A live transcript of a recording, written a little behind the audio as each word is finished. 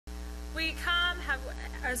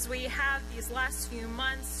as we have these last few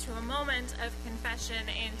months to a moment of confession,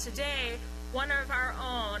 and today one of our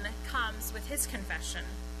own comes with his confession.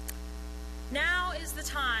 Now is the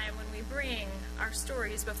time when we bring our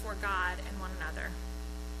stories before God and one another.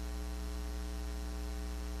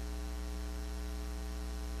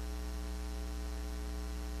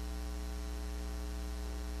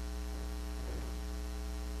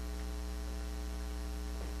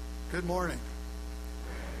 Good morning.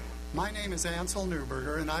 My name is Ancel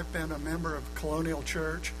Neuburger, and I've been a member of Colonial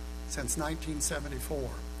Church since 1974.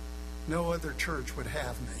 No other church would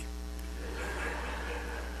have me.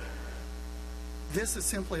 This is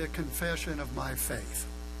simply a confession of my faith.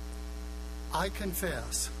 I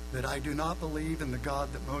confess that I do not believe in the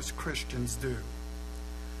God that most Christians do.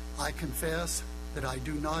 I confess that I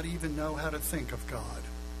do not even know how to think of God.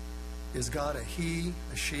 Is God a he,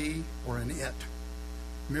 a she, or an it?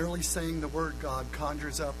 Merely saying the word God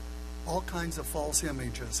conjures up all kinds of false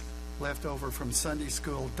images left over from Sunday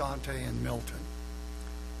school, Dante, and Milton.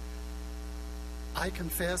 I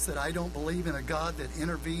confess that I don't believe in a God that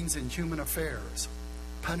intervenes in human affairs,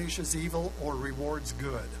 punishes evil, or rewards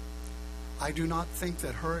good. I do not think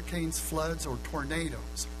that hurricanes, floods, or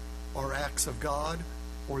tornadoes are acts of God,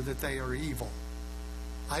 or that they are evil.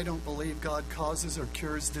 I don't believe God causes or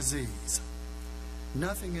cures disease.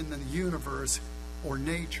 Nothing in the universe or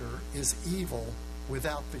nature is evil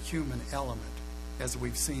without the human element, as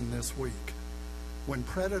we've seen this week. When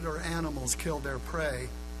predator animals kill their prey,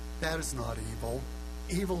 that is not evil.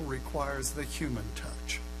 Evil requires the human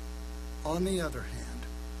touch. On the other hand,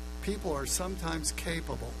 people are sometimes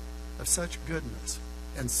capable of such goodness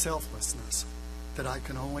and selflessness that I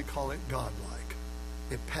can only call it godlike.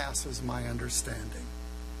 It passes my understanding.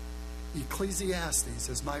 Ecclesiastes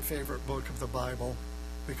is my favorite book of the Bible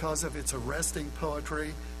because of its arresting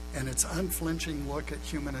poetry and its unflinching look at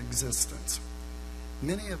human existence.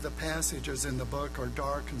 Many of the passages in the book are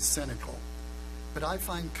dark and cynical, but I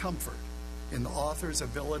find comfort in the author's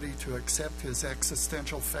ability to accept his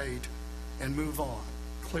existential fate and move on,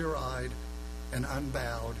 clear-eyed and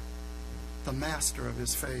unbowed, the master of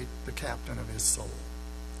his fate, the captain of his soul.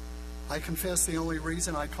 I confess the only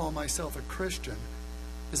reason I call myself a Christian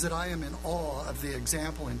is that I am in awe of the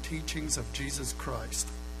example and teachings of Jesus Christ.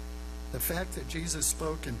 The fact that Jesus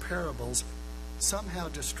spoke in parables somehow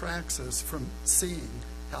distracts us from seeing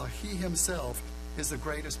how he himself is the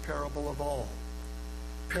greatest parable of all.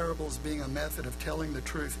 Parables being a method of telling the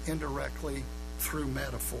truth indirectly through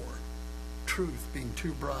metaphor, truth being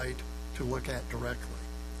too bright to look at directly.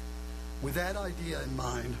 With that idea in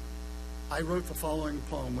mind, I wrote the following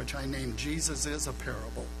poem, which I named Jesus is a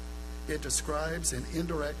Parable. It describes in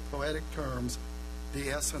indirect poetic terms the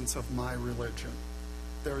essence of my religion.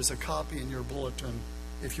 There is a copy in your bulletin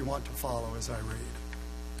if you want to follow as I read.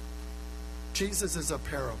 Jesus is a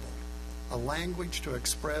parable, a language to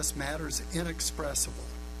express matters inexpressible,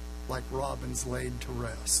 like robins laid to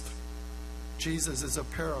rest. Jesus is a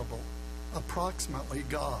parable, approximately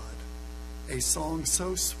God, a song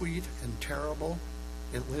so sweet and terrible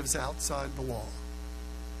it lives outside the law.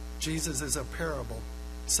 Jesus is a parable,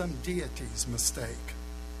 some deity's mistake,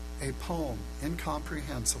 a poem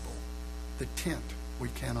incomprehensible, the tint we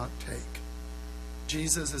cannot take.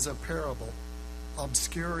 Jesus is a parable,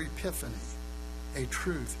 obscure epiphany, a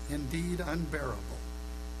truth indeed unbearable,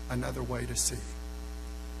 another way to see.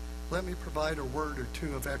 Let me provide a word or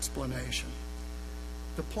two of explanation.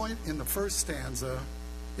 The point in the first stanza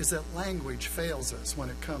is that language fails us when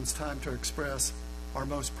it comes time to express our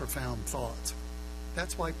most profound thoughts.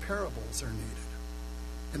 That's why parables are needed.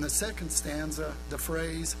 In the second stanza, the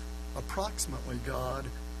phrase, approximately God,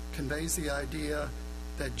 conveys the idea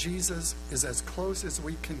that Jesus is as close as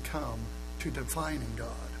we can come to defining God.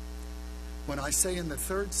 When I say in the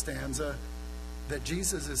third stanza that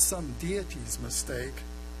Jesus is some deity's mistake,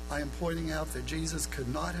 I am pointing out that Jesus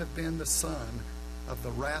could not have been the son of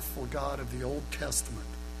the wrathful God of the Old Testament,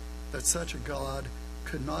 that such a God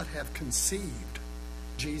could not have conceived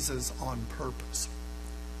Jesus on purpose.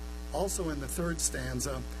 Also in the third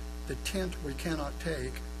stanza, the tint we cannot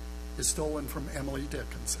take is stolen from Emily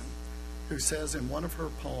Dickinson, who says in one of her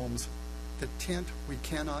poems, the tint we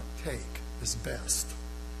cannot take is best.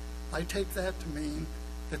 I take that to mean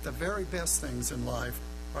that the very best things in life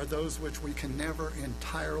are those which we can never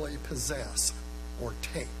entirely possess or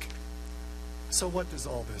take. So what does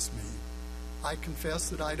all this mean? I confess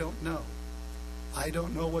that I don't know. I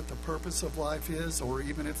don't know what the purpose of life is, or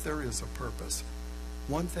even if there is a purpose.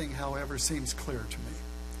 One thing, however, seems clear to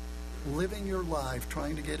me. Living your life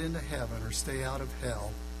trying to get into heaven or stay out of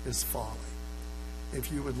hell is folly.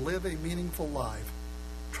 If you would live a meaningful life,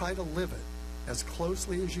 try to live it as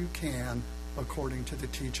closely as you can according to the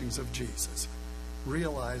teachings of Jesus,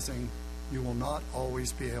 realizing you will not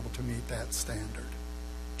always be able to meet that standard.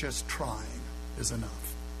 Just trying is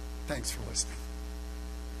enough. Thanks for listening.